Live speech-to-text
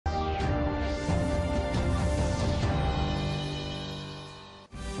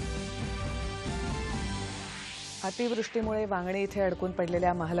अतिवृष्टीमुळे वांगणी इथे अडकून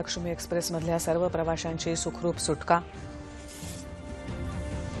पडलेल्या महालक्ष्मी एक्सप्रेसमधल्या सर्व प्रवाशांची सुखरूप सुटका.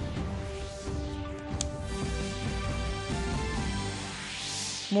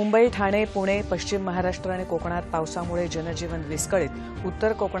 मुंबई, ठाणे, पुणे, पश्चिम महाराष्ट्र आणि कोकणात पावसामुळे जनजीवन विस्कळीत.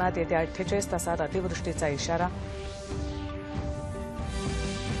 उत्तर कोकणात येत्या 48 तासात अतिवृष्टीचा इशारा.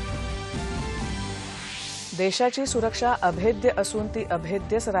 देशाची सुरक्षा अभेद्य असून ती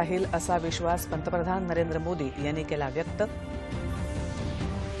अभेद्यच राहील असा विश्वास पंतप्रधान नरेंद्र मोदी यांनी केला व्यक्त.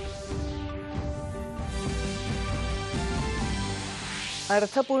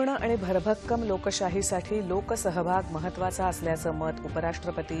 अर्थपूर्ण आणि भरभक्कम लोकशाहीसाठी लोकसहभाग महत्त्वाचा असल्याचं मत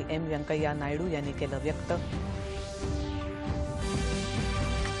उपराष्ट्रपती एम व्यंकय्या नायडू यांनी केलं व्यक्त.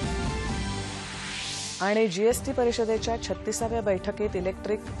 आणि जीएसटी परिषदेच्या 36व्या बैठकीत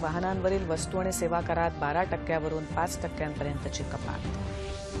इलेक्ट्रिक वाहनांवरील वस्तू आणि सेवा करात 12% वरून 5%पर्यंतची कपात.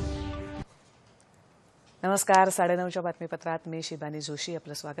 नमस्कार. 9:30च्या बातमीपत्रात मी शिबानी जोशी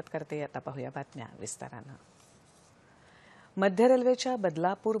आपलं स्वागत करते. आता पाहूया बातम्या विस्तारानं. मध्य रेल्वेच्या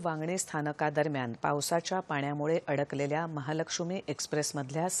बदलापूर वांगणी स्थानकादरम्यान पावसाच्या पाण्यामुळे अडकलेल्या महालक्ष्मी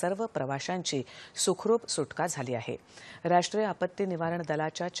एक्सप्रेसमधल्या सर्व प्रवाशांची सुखरूप सुटका झाली आहे. राष्ट्रीय आपत्ती निवारण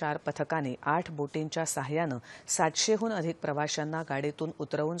दलाच्या 4 पथकांनी 8 बोटींच्या सहाय्यानं 700हून अधिक प्रवाशांना गाडीतून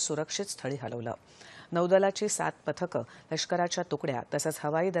उतरवून सुरक्षित स्थळी हलवलं. नौदलाची 7 पथकं, लष्कराच्या तुकड्या तसंच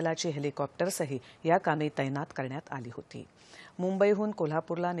हवाई दलाची हेलिकॉप्टर्सही या कामी तैनात करण्यात आली होती. मुंबईहून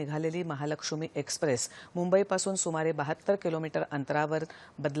कोल्हापूरला निघालेली महालक्ष्मी एक्सप्रेस मुंबईपासून सुमारे 72 किलोमीटर अंतरावर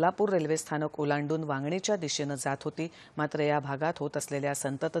बदलापूर रेल्वे स्थानक ओलांडून वांगणीच्या दिशेनं जात होती. मात्र या भागात होत असलेल्या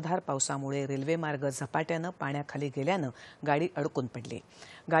संततधार पावसामुळे रेल्वेमार्ग झपाट्यानं पाण्याखाली गेल्यानं गाडी अडकून पडली.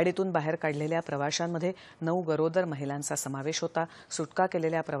 गाडीतून बाहेर काढलेल्या प्रवाशांमध्ये 9 गरोदर महिलांचा समावेश होता. सुटका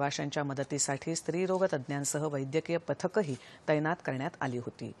केलेल्या प्रवाशांच्या मदतीसाठी स्त्रीरोग तज्ज्ञांसह वैद्यकीय पथकही तैनात करण्यात आली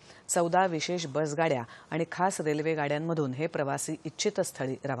होती. 14 विशेष बसगाड्या आणि खास रेल्वे गाड्यांमधून हे प्रवासी इच्छित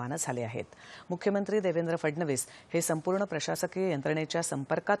स्थळी रवाना झाले आहेत. मुख्यमंत्री देवेंद्र फडणवीस हे संपूर्ण प्रशासकीय यंत्रणेच्या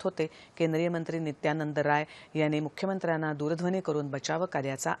संपर्कात होते. केंद्रीय मंत्री नित्यानंद राय यांनी मुख्यमंत्र्यांना दूरध्वनी करून बचाव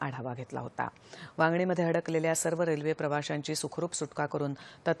कार्याचा आढावा घेतला होता. वांगणीमध्ये अडकलेल्या सर्व रेल्वे प्रवाशांची सुखरूप सुटका करून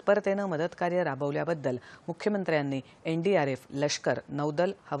तत्परतेनं मदतकार्य राबवल्याबद्दल मुख्यमंत्र्यांनी एनडीआरएफ, लष्कर,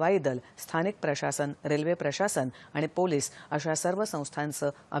 नौदल, हवाई दल, स्थानिक प्रशासन, रेल्वे प्रशासन आणि पोलीस अशा सर्व संस्थांचं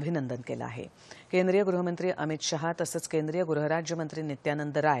अभिनंदन केलं आहे. केंद्रीय गृहमंत्री अमित शहा तसंच केंद्रीय गृहराज्यमंत्री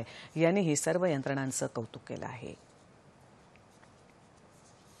नित्यानंद राय यांनीही सर्व यंत्रणांचं कौतुक केलं आहे.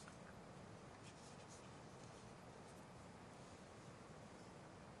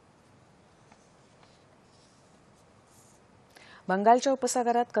 बंगालच्या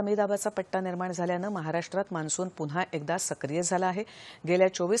उपसागरात कमी दाबाचा पट्टा निर्माण झाल्यानं महाराष्ट्रात मान्सून पुन्हा एकदा सक्रिय झाला आहे. गेल्या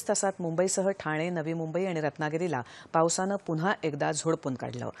 24 तासात मुंबईसह ठाणे, नवी मुंबई आणि रत्नागिरीला पावसानं पुन्हा एकदा झोडपून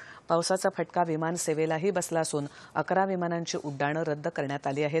काढलं. पावसाचा फटका विमान सेवेलाही बसला असून 11 विमानांची उड्डाणं रद्द करण्यात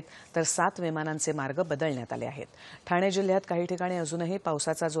आली आहेत तर 7 विमानांचे मार्ग बदलण्यात आले आहेत. ठाणे जिल्ह्यात काही ठिकाणी अजूनही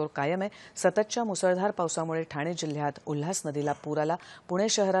पावसाचा जोर कायम आहे. सततच्या मुसळधार पावसामुळे ठाणे जिल्ह्यात उल्हास नदीला पूर आला. पुणे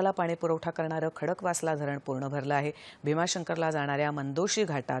शहराला पाणीपुरवठा करणारं खडकवासला धरण पूर्ण भरलं आहे. भीमाशंकरला जाणाऱ्या मंदोशी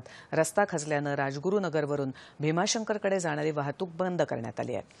घाटात रस्ता खचल्यानं राजगुरुनगरवरून भीमाशंकरकडे जाणारी वाहतूक बंद करण्यात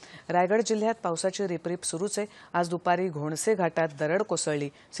आली आहे. रायगड जिल्ह्यात पावसाची रिपरिप सुरूच आहे. आज दुपारी घोणसे घाटात दरड कोसळली.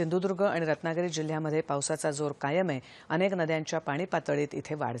 सिंधुदुर्ग आणि रत्नागिरी जिल्ह्यामध्ये पावसाचा जोर कायम आहे. अनेक नद्यांच्या पाणी पातळीत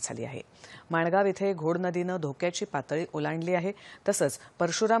इथे वाढ झाली आहे. माणगाव इथे घोड नदीनं धोक्याची पातळी ओलांडली आहे. तसंच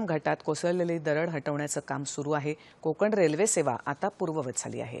परशुराम घाटात कोसळलेली दरड हटवण्याचं काम सुरू आहे. कोकण रेल्वे सेवा आता पूर्ववत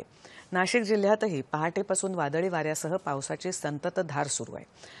झाली आहे. नाशिक जिल्ह्यातही पहाटेपासून वादळी वाऱ्यासह पावसाची संततधार सुरू आहे.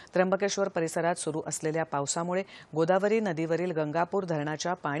 त्र्यंबकेश्वर परिसरात सुरू असलेल्या पावसामुळे गोदावरी नदीवरील गंगापूर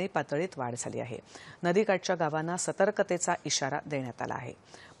धरणाच्या पाणी पातळीत वाढ झाली आहे. नदीकाठच्या गावांना सतर्कतेचा इशारा देण्यात आला आहे.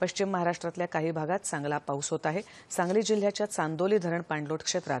 पश्चिम महाराष्ट्रातल्या काही भागात चांगला पाऊस होत आहे. सांगली जिल्ह्याच्या चांदोली धरण पाणलोट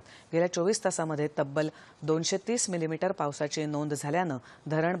क्षेत्रात गेल्या 24 तासामध्ये तब्बल 230 मिलीमीटर पावसाची नोंद झाल्यानं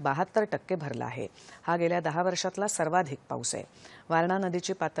धरण 72% भरलं आहे. हा गेल्या 10 वर्षातला सर्वाधिक पाऊस आहे. वारणा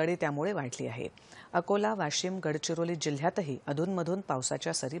नदीची पातळी त्यामुळे वाढली आहे. अकोला, वाशिम, गडचिरोली जिल्ह्यातही अधूनमधून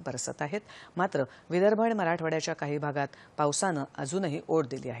पावसाच्या सरी बरसत आहेत. मात्र विदर्भ आणि मराठवाड्याच्या काही भागात पावसानं अजूनही ओढ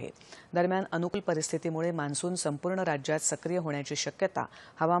दिली आहे. दरम्यान अनुकूल परिस्थितीमुळे मान्सून संपूर्ण राज्यात सक्रिय होण्याची शक्यता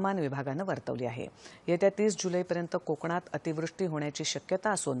हवामान विभागानं वर्तवली आहे. येत्या 30 जुलैपर्यंत कोकणात अतिवृष्टी होण्याची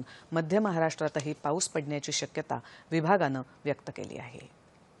शक्यता असून मध्य महाराष्ट्रातही पाऊस पडण्याची शक्यता विभागानं व्यक्त केली आहे.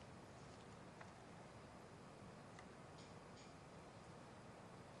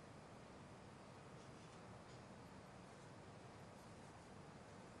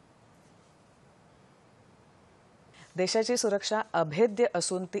 देशाची सुरक्षा अभेद्य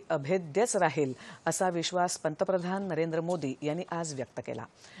असून ती अभेद्यच राहील असा विश्वास पंतप्रधान नरेंद्र मोदी यांनी आज व्यक्त केला।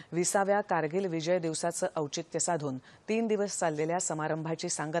 20व्या कारगिल विजय दिवसाचं औचित्य साधून 3 दिवस चाललेल्या समारंभाची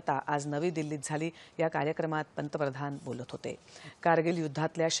सांगता आज नवी दिल्लीत झाली। या कार्यक्रमात पंतप्रधान बोलत होते। कारगिल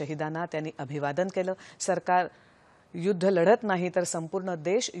युद्धातल्या शहीदांना त्यांनी अभिवादन केलं। सरकार युद्ध लढत नाही तर संपूर्ण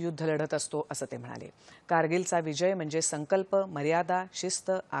देश युद्ध लढत असतो असं ते म्हणाले। कारगिलचा विजय म्हणजे संकल्प, मर्यादा,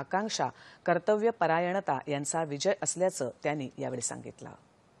 शिस्त, आकांक्षा, कर्तव्य परायणता यांचा विजय असल्याचं त्यांनी यावेळी सांगितलं।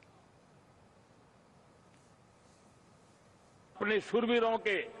 अपने शूरवीरों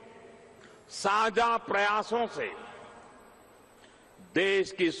के साझा प्रयासों से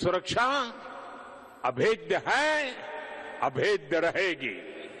देश की सुरक्षा अभेद्य है, अभेद्य रहेगी।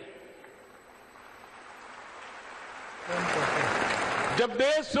 जब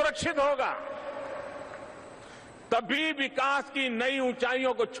देश सुरक्षित होगा तभी विकास की नई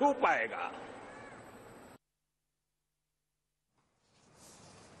ऊंचाइयों को छू पाएगा।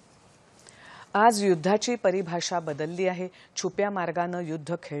 आज युद्धाची परिभाषा बदलली आहे। छुप्या मार्गाने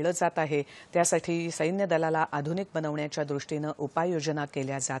युद्ध खेळलं जात आहे। त्यासाठी सैन्य दलाला आधुनिक बनवण्याच्या दृष्टीने उपाययोजना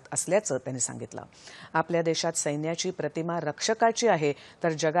केल्या जात असल्याचं त्यांनी सांगितलं। आपल्या देशात सैन्याची प्रतिमा रक्षकाची आहे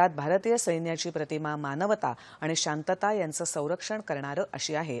तर जगात भारतीय सैन्याची प्रतिमा मानवता आणि शांतता यांचं संरक्षण करणारं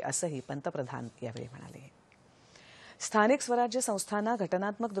अशी आहे असंही पंतप्रधान यावेळी म्हणाले। स्थानिक स्वराज्य संस्थांना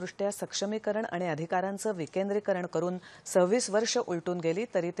घटनात्मकदृष्ट्या सक्षमीकरण आणि अधिकारांचं विकेंद्रीकरण करून 26 वर्ष उलटून गेली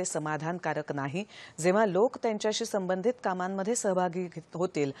तरी ते समाधानकारक नाही। जेव्हा लोक त्यांच्याशी संबंधित कामांमध्ये सहभागी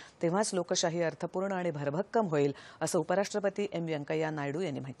होतील तेव्हाच लोकशाही अर्थपूर्ण आणि भरभक्कम होईल असं उपराष्ट्रपती व्यंकय्या नायडू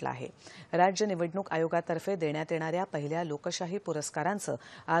यांनी म्हटलं आहे। राज्य निवडणूक आयोगातर्फे देण्यात येणाऱ्या पहिल्या लोकशाही पुरस्कारांचं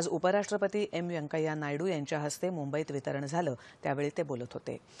आज उपराष्ट्रपती व्यंकय्या नायडू यांच्या हस्ते मुंबईत वितरण झालं। त्यावेळी ते बोलत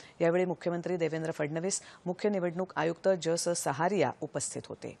होते। यावेळी मुख्यमंत्री देवेंद्र फडणवीस, मुख्य निवडणूक आयुक्त जस सहारिया उपस्थित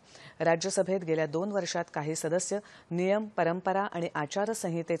होते। राज्यसभेत गेल्या 2 वर्षात काही सदस्य नियम, परंपरा आणि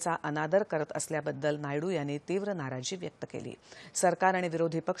आचारसंहितेचा अनादर करत असल्याबद्दल नायडू यांनी तीव्र नाराजी व्यक्त केली। सरकार आणि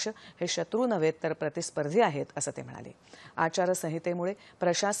विरोधी पक्ष हे शत्रू नव्हेत तर प्रतिस्पर्धी आहेत असं ते म्हणाले। आचारसंहितेमुळे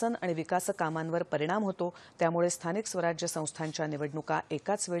प्रशासन आणि विकास कामांवर परिणाम होतो, त्यामुळे स्थानिक स्वराज्य संस्थांच्या निवडणुका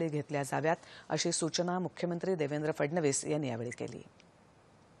एकाच वेळी घेतल्या जाव्यात अशी सूचना मुख्यमंत्री देवेंद्र फडणवीस यांनी यावेळी केली।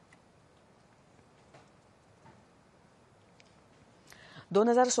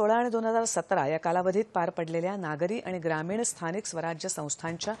 2016 आणि 2017 या कालावधीत पार पडलेल्या नागरी आणि ग्रामीण स्थानिक स्वराज्य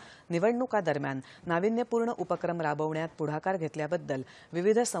संस्थांच्या निवडणुकादरम्यान नाविन्यपूर्ण उपक्रम राबवण्यात पुढाकार घेतल्याबद्दल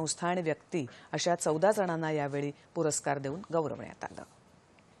विविध संस्था आणि व्यक्ती अशा 14 जणांना यावेळी पुरस्कार देऊन गौरवण्यात आलं।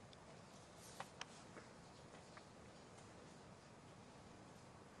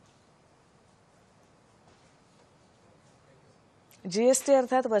 जीएसटी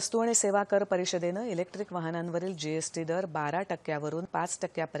अर्थात वस्तू आणि सेवा कर परिषदेनं इलेक्ट्रिक वाहनांवरील जीएसटी दर 12% पासून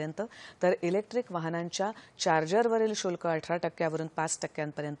 5% तर इलेक्ट्रिक वाहनांच्या चार्जरवरील शुल्क 18%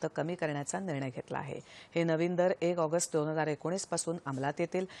 5% कमी करण्याचा निर्णय घेतला आहे। हे नवीन दर 1 ऑगस्ट 2019 पासून अंमलात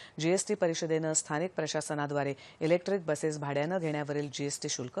येतील। जीएसटी परिषदेनं स्थानिक प्रशासनाद्वारे इलेक्ट्रिक बसेस भाड्यानं घेण्यावरील जीएसटी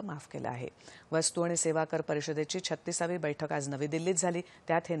शुल्क माफ केलं आहे। वस्तू आणि सेवा कर परिषदेची 36वी बैठक आज नवी दिल्लीत झाली।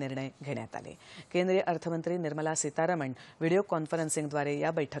 त्यात हे निर्णय घेण्यात आले। केंद्रीय अर्थमंत्री निर्मला सीतारमण व्हिडिओ कॉन्फरन्सिंगद्वारे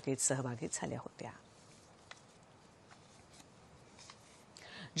या बैठकीत सहभागी झाल्या होत्या।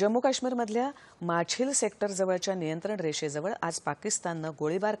 जम्मू काश्मीरमधल्या माछिल सेक्टरजवळच्या नियंत्रण रेषेजवळ आज पाकिस्ताननं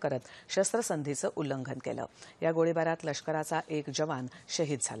गोळीबार करत शस्त्रसंधीचं उल्लंघन केलं। या गोळीबारात लष्कराचा एक जवान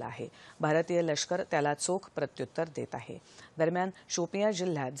शहीद झाला आहे। भारतीय लष्कर त्याला चोख प्रत्युत्तर देत आहे। दरम्यान शोपियां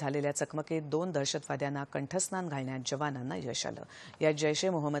जिल्ह्यात झालेल्या चकमकीत 2 दहशतवाद्यांना कंठस्नान घालण्यात जवानांना यश आलं। यात जैश ए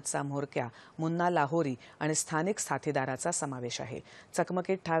मोहम्मदचा म्होरक्या मुन्ना लाहोरी आणि स्थानिक साथीदाराचा समावेश आहे।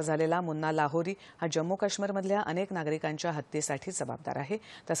 चकमकीत ठार झालेला मुन्ना लाहोरी हा जम्मू काश्मीरमधल्या अनेक नागरिकांच्या हत्येसाठी जबाबदार आहे।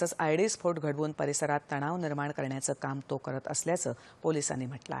 तसंच आयडी स्फोट घडवून परिसरात तणाव निर्माण करण्याचं काम तो करत असल्याचं पोलिसांनी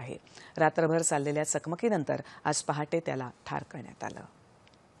म्हटलं आहे। रात्रभर चाललेल्या चकमकीनंतर आज पहाटे त्याला ठार करण्यात आलं।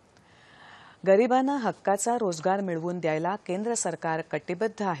 गरिबांना हक्काचा रोजगार मिळवून द्यायला केंद्र सरकार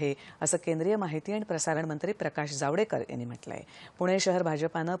कटिबद्ध आहे असं केंद्रीय माहिती आणि प्रसारण मंत्री प्रकाश जावडेकर यांनी म्हटलं आहे। पुणे शहर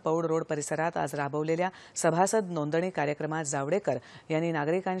भाजपानं पौड रोड परिसरात आज राबवलेल्या सभासद नोंदणी कार्यक्रमात जावडेकर यांनी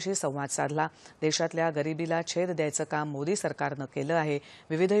नागरिकांशी संवाद साधला। देशातल्या गरिबीला छेद द्यायचं काम मोदी सरकारनं केलं आहे।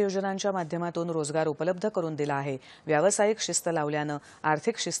 विविध योजनांच्या माध्यमातून रोजगार उपलब्ध करून दिला आहे। व्यावसायिक शिस्त लावल्यानं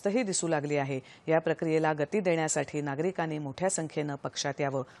आर्थिक शिस्तही दिसू लागली आहे। या प्रक्रियेला गती देण्यासाठी नागरिकांनी मोठ्या संख्येनं पक्षात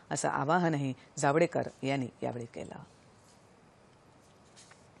यावं असं आवाहनही जावडेकर यांनी यावेळी केलं।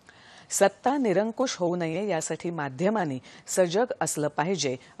 सत्ता निरंकुश होऊ नये यासाठी माध्यमांनी सजग असलं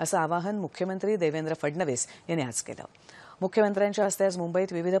पाहिजे असं आवाहन मुख्यमंत्री देवेंद्र फडणवीस यांनी आज केलं. मुख्यमंत्र्यांच्या हस्ते आज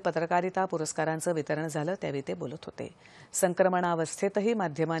मुंबईत विविध पत्रकारिता पुरस्कारांचं वितरण झालं त्यावेळी ते बोलत होते. संक्रमणावस्थेतही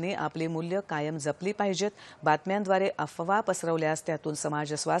माध्यमांनी आपली मूल्य कायम जपली पाहिजेत. बातम्यांद्वारे अफवा पसरवल्यास त्यातून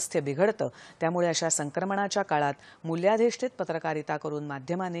समाज स्वास्थ्य बिघडतं. त्यामुळे अशा संक्रमणाच्या काळात मूल्याधिष्ठित पत्रकारिता करून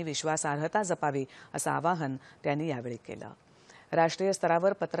माध्यमांनी विश्वासार्हता जपावी असं आवाहन त्यांनी यावेळी केलं. राष्ट्रीय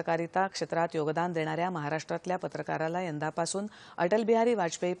स्तरावर पत्रकारिता क्षेत्रात योगदान देणाऱ्या महाराष्ट्रातल्या पत्रकाराला यंदापासून अटल बिहारी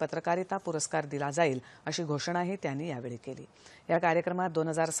वाजपेयी पत्रकारिता पुरस्कार दिला जाईल अशी घोषणाही त्यांनी यावेळी केली. या कार्यक्रमात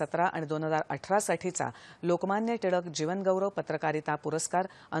 2017 आणि 2018 साठीचा लोकमान्य टिळक जीवनगौरव पत्रकारिता पुरस्कार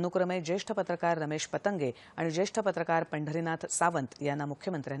अनुक्रमे ज्येष्ठ पत्रकार रमेश पतंगे आणि ज्येष्ठ पत्रकार पंढरीनाथ सावंत यांना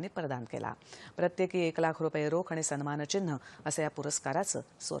मुख्यमंत्र्यांनी प्रदान केला. प्रत्येकी 1 लाख रुपये रोख आणि सन्मानचिन्ह असं या पुरस्काराचं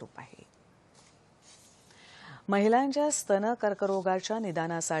स्वरूप आहे. महिलांच्या स्तन कर्करोगाच्या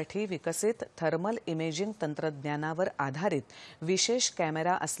निदानासाठी विकसित थर्मल इमेजिंग तंत्रज्ञानावर आधारित विशेष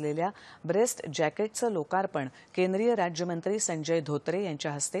कॅमेरा असलेल्या ब्रेस्ट जॅकेटचं लोकार्पण केंद्रीय राज्यमंत्री संजय धोत्रे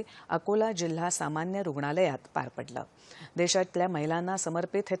यांच्या हस्ते अकोला जिल्हा सामान्य रुग्णालयात पार पडलं. देशातल्या महिलांना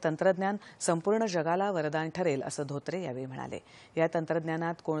समर्पित हे तंत्रज्ञान संपूर्ण जगाला वरदान ठरेल असं धोत्रे यावेळी म्हणाले. या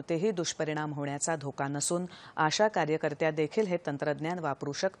तंत्रज्ञानात कोणतेही दुष्परिणाम होण्याचा धोका नसून आशा कार्यकर्त्या देखील हे तंत्रज्ञान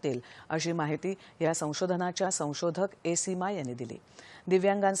वापरू शकतील अशी माहिती या संशोधनाच्या संशोधक सीमा यांनी दिली.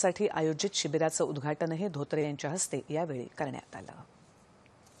 दिव्यांगांसाठी आयोजित शिबिराचं उद्घाटनही धोत्रे यांच्या हस्ते यावेळी करण्यात आलं.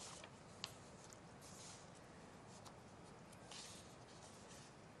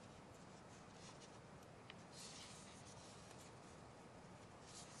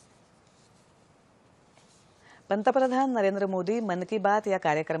 पंतप्रधान नरेंद्र मोदी मन की बात या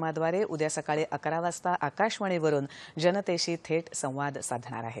कार्यक्रमाद्वारे उद्या सकाळी 11 वाजता आकाशवाणीवरून जनतेशी थेट संवाद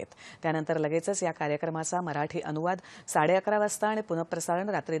साधणार आहेत. त्यानंतर लगेचच या कार्यक्रमाचा मराठी अनुवाद 11:30 वाजता आणि पुनःप्रसारण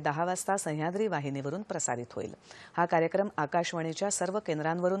रात्री 10 वाजता सह्याद्री वाहिनीवरून प्रसारित होईल. हा कार्यक्रम आकाशवाणीच्या सर्व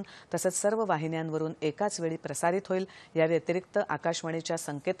केंद्रांवरून तसंच सर्व वाहिन्यांवरून एकाच वेळी प्रसारित होईल. या व्यतिरिक्त आकाशवाणीच्या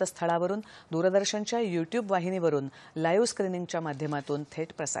संकेतस्थळावरून दूरदर्शनच्या YouTube वाहिनीवरून लाईव्ह स्क्रीनिंगच्या माध्यमातून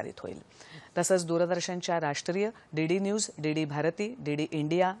थेट प्रसारित होईल. तसंच दूरदर्शनच्या राष्ट्रीय DD news, DD Bharti, DD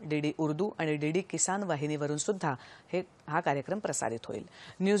India, DD Urdu आणि डीडी किसान वाहिनीवरून सुद्धा हा कार्यक्रम प्रसारित होईल.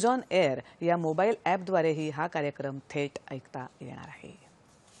 न्यूज ऑन एअर या मोबाईल ॲपद्वारेही हा कार्यक्रम थेट ऐकता येणार आहे.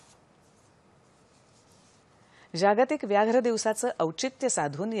 जागतिक व्याघ्र दिवसाचं औचित्य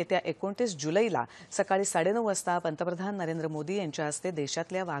साधून येत्या 29 जुलैला सकाळी 9:30 वाजता पंतप्रधान नरेंद्र मोदी यांच्या हस्ते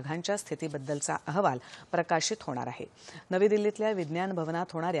देशातल्या वाघांच्या स्थितीबद्दलचा अहवाल प्रकाशित होणार आहे. नवी दिल्लीतल्या विज्ञान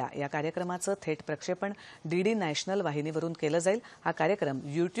भवनात होणाऱ्या या कार्यक्रमाचं थेट प्रक्षेपण डीडी नॅशनल वाहिनीवरून केलं जाईल. हा कार्यक्रम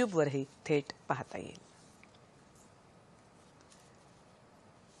YouTubeवरही थेट पाहता येईल.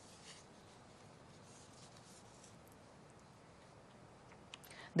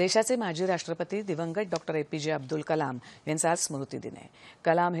 देशाचे माजी राष्ट्रपती दिवंगत डॉक्टर APJ अब्दुल कलाम यांचा आज स्मृतिदिन आहे.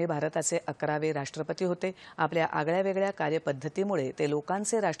 कलाम हे भारताचे 11वे राष्ट्रपती होते. आपल्या आगळ्यावेगळ्या कार्यपद्धतीमुळे ते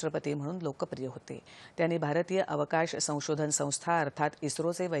लोकांचे राष्ट्रपती म्हणून लोकप्रिय होते. त्यांनी भारतीय अवकाश संशोधन संस्था अर्थात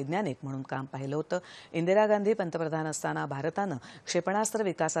इस्रोचे वैज्ञानिक म्हणून काम पाहिलं होतं. इंदिरा गांधी पंतप्रधान असताना भारतानं क्षेपणास्त्र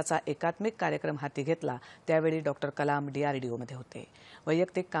विकासाचा एकात्मिक कार्यक्रम हाती घेतला. त्यावेळी डॉक्टर कलाम DRDOमध्ये होते.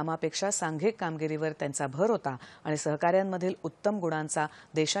 वैयक्तिक कामापेक्षा सांघिक कामगिरीवर त्यांचा भर होता आणि सहकाऱ्यांमधील उत्तम गुणांचा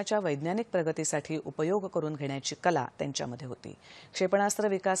देशाच्या वैज्ञानिक प्रगतीसाठी उपयोग करून घेण्याची कला त्यांच्यामध्ये होती. क्षेपणास्त्र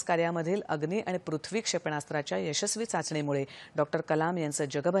विकास कार्यामधील अग्नी आणि पृथ्वी क्षेपणास्त्राच्या यशस्वी चाचणीमुळे डॉक्टर कलाम यांचं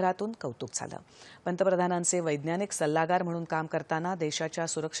जगभरातून कौतुक झालं. पंतप्रधानांचे वैज्ञानिक सल्लागार म्हणून काम करताना देशाच्या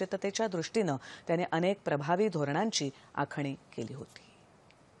सुरक्षिततेच्या दृष्टीनं त्यांनी अनेक प्रभावी धोरणांची आखणी केली होती.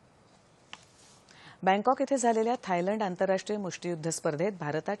 बँकॉक येथे झालेल्या थायलंड आंतरराष्ट्रीय मुष्टियुद्ध स्पर्धेत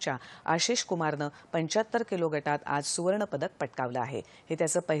भारताच्या आशिष कुमारनं 75 किलो गटात आज सुवर्णपदक पटकावलं आहे. हे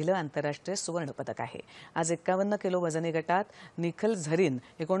त्याचं पहिलं आंतरराष्ट्रीय सुवर्णपदक आहे. आज 51 किलो वजनी गटात निखिल झरीन,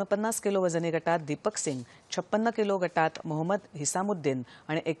 49 किलो वजनी गटात दीपक सिंग, 56 किलो गटात मोहम्मद हिसामुद्दीन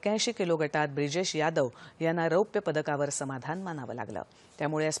आणि 81 किलो गटात ब्रिजेश यादव यांना रौप्य पदकावर समाधान मानावं लागलं.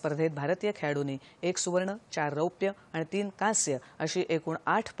 त्यामुळे या स्पर्धेत भारतीय खेळाडूंनी 1 सुवर्ण, 4 रौप्य आणि 3 कांस्य अशी एकूण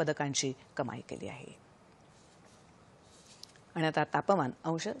 8 पदकांची कमाई केली आहे. आणि आता तापमान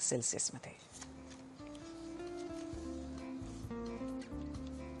अंश सेल्सिअसमध्ये.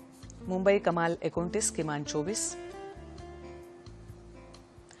 मुंबई कमाल 29, किमान 24.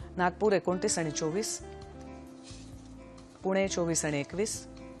 नागपूर 29 आणि 24. पुणे 24 आणि 21.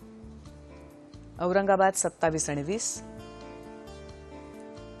 औरंगाबाद 27 आणि 20.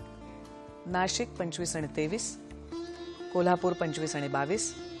 नाशिक 25 आणि 23. कोल्हापूर 25 आणि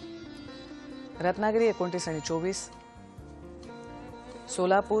 22. रत्नागिरी 29 आणि 24.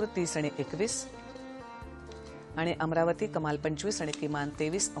 सोलापूर 30 आणि 21. आणि अमरावती कमाल 25 आणि किमान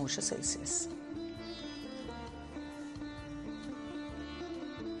 23 अंश सेल्सिअस.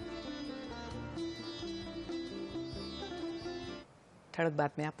 ठळक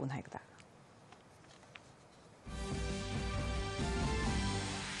बातम्या पुन्हा एकदा.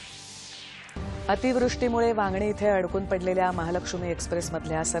 अतिवृष्टीमुळे वांगणी इथे अडकून पडलेल्या महालक्ष्मी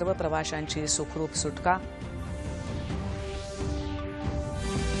एक्सप्रेसमधल्या सर्व प्रवाशांची सुखरूप सुटका.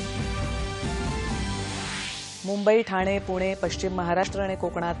 मुंबई, ठाणे, पुणे, पश्चिम महाराष्ट्र आणि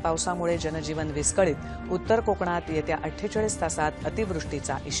कोकणात पावसामुळे जनजीवन विस्कळीत. उत्तर कोकणात येत्या 48 तासात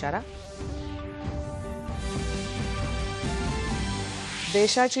अतिवृष्टीचा इशारा.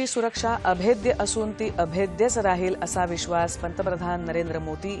 देशाची सुरक्षा अभेद्य असून ती अभेद्यच राहील असा विश्वास पंतप्रधान नरेंद्र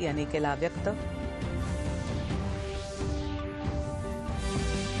मोदी यांनी केला व्यक्त.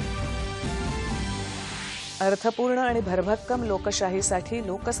 अर्थपूर्ण आणि भरभक्कम लोकशाहीसाठी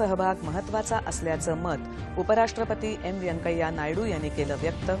लोकसहभाग महत्त्वाचा असल्याचं मत उपराष्ट्रपती एम व्यंकय्या नायडू यांनी केलं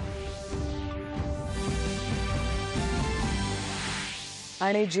व्यक्त.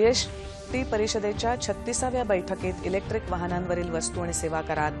 आणि जीएसटी परिषदेच्या 36व्या बैठकीत इलेक्ट्रिक वाहनांवरील वस्तू आणि सेवा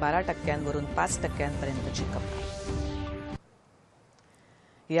करात 12% वरून 5%पर्यंतची कपात.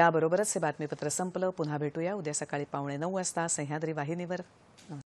 याबरोबरच हे बातमीपत्र संपलं. पुन्हा भेटूया उद्या सकाळी 8:45 वाजता सह्याद्री वाहिनीवर.